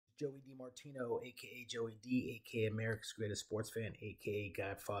Joey DeMartino, aka Joey D, aka America's Greatest Sports Fan, aka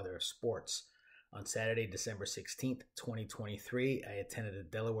Godfather of Sports. On Saturday, December 16th, 2023, I attended the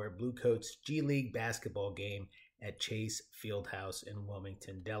Delaware Bluecoats G League basketball game at Chase Fieldhouse in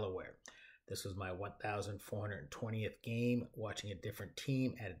Wilmington, Delaware. This was my 1,420th game watching a different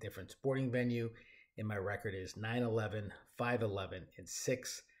team at a different sporting venue, and my record is 9-11, 5-11, and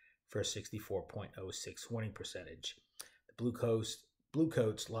 6 for a 64.06 winning percentage. The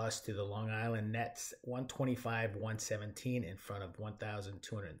Bluecoats lost to the Long Island Nets 125-117 in front of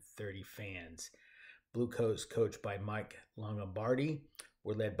 1,230 fans. Bluecoats, coached by Mike Longabardi,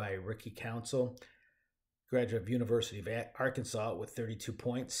 were led by Ricky Council, graduate of University of Arkansas, with 32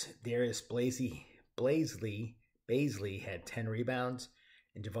 points. Darius Bazley had 10 rebounds,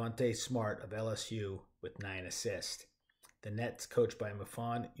 and Javonte Smart of LSU with 9 assists. The Nets, coached by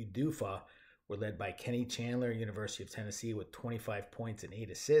Mfon, Udoifa, were led by Chandler, University of Tennessee, with 25 points and 8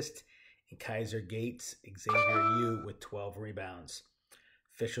 assists, and Kaiser Xavier U with 12 rebounds.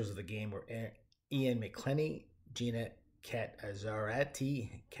 Officials of the game were McClenney, Gina,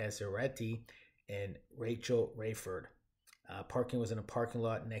 Catanzariti, and Rayford. Parking was in a parking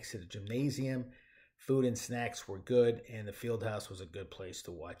lot next to the gymnasium. Food and snacks were good, and the Fieldhouse was a good place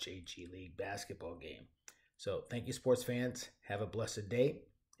to watch a G League basketball game. So thank you, sports fans. Have a blessed day,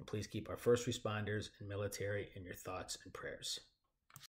 and please keep our first responders and military in your thoughts and prayers.